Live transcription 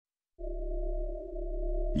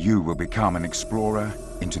you will become an explorer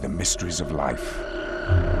into the mysteries of life.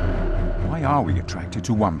 Why are we attracted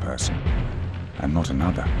to one person and not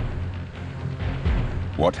another?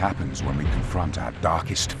 What happens when we confront our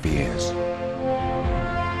darkest fears?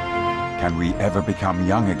 Can we ever become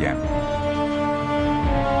young again?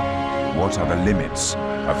 What are the limits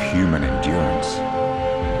of human endurance?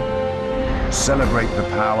 Celebrate the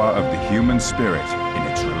power of the human spirit in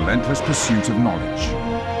its relentless pursuit of knowledge.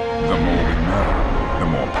 The more we know, the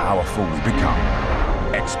more powerful we become.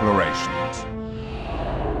 Explorations.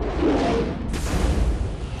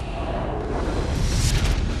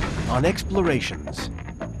 On Explorations,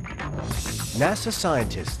 NASA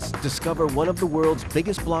scientists discover one of the world's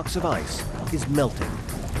biggest blocks of ice is melting.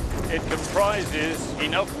 It comprises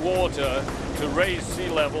enough water to raise sea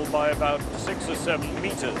level by about 6 or 7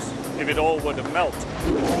 meters if it all were to melt.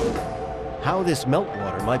 How this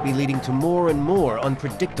meltwater might be leading to more and more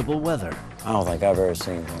unpredictable weather. I don't think I've ever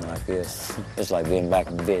seen anything like this. It's like being back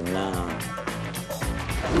in Vietnam.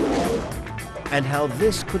 And how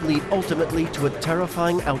this could lead ultimately to a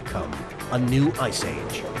terrifying outcome, a new ice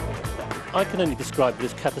age. I can only describe it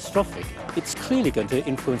as catastrophic. It's clearly going to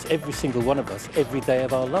influence every single one of us every day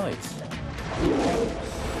of our lives.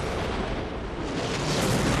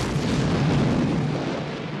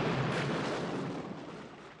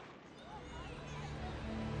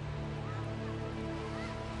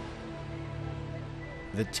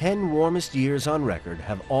 The 10 warmest years on record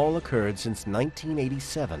have all occurred since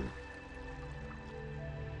 1987.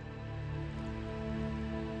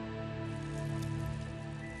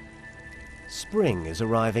 Spring is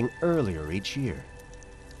arriving earlier each year.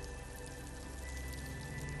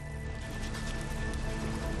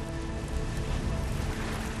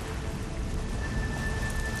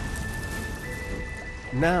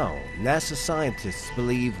 Now, NASA scientists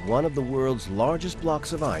believe one of the world's largest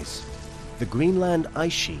blocks of ice, the Greenland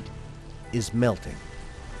ice sheet, is melting.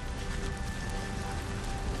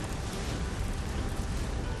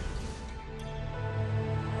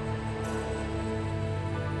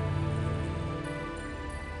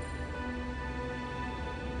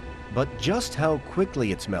 But just how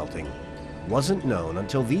quickly it's melting wasn't known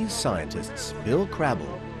until these scientists, Bill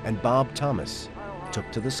Krabel and Bob Thomas, took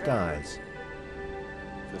to the skies.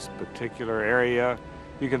 This particular area,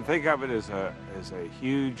 you can think of it as a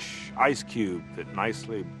huge ice cube that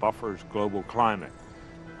nicely buffers global climate.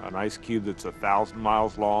 An ice cube that's 1,000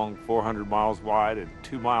 miles long, 400 miles wide, and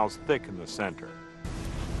 2 miles thick in the center.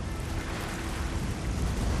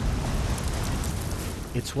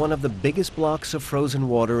 It's one of the biggest blocks of frozen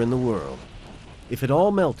water in the world. If it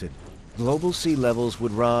all melted, global sea levels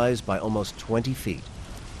would rise by almost 20 feet.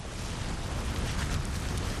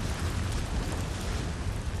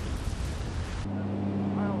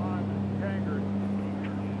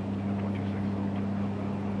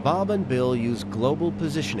 Bob and Bill use global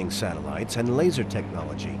positioning satellites and laser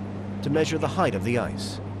technology to measure the height of the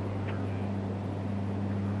ice.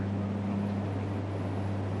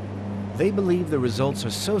 They believe the results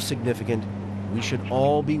are so significant, we should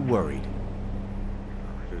all be worried.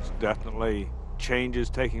 There's definitely changes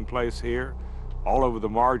taking place here. All over the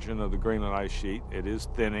margin of the Greenland ice sheet, it is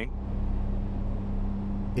thinning.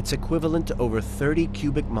 It's equivalent to over 30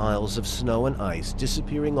 cubic miles of snow and ice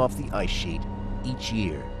disappearing off the ice sheet each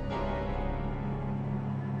year.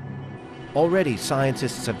 Already,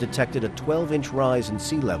 scientists have detected a 12-inch rise in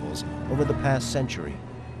sea levels over the past century.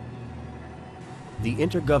 The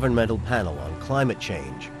Intergovernmental Panel on Climate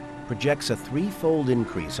Change projects a 3-fold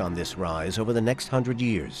increase on this rise over the next 100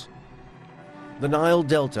 years. The Nile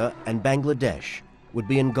Delta and Bangladesh would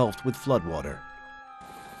be engulfed with floodwater.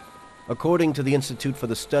 According to the Institute for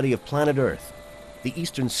the Study of Planet Earth, the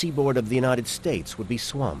eastern seaboard of the United States would be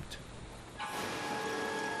swamped.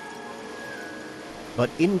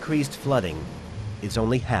 But increased flooding is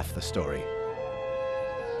only half the story.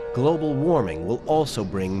 Global warming will also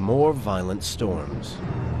bring more violent storms.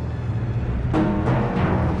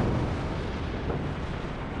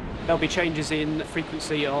 There'll be changes in the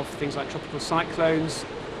frequency of things like tropical cyclones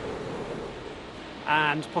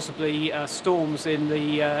and possibly storms in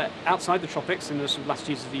the outside the tropics, in the sort of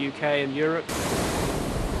latitudes of the UK and Europe.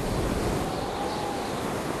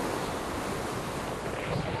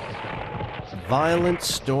 Violent,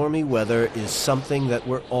 stormy weather is something that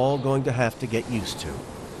we're all going to have to get used to.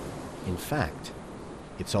 In fact,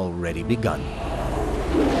 it's already begun.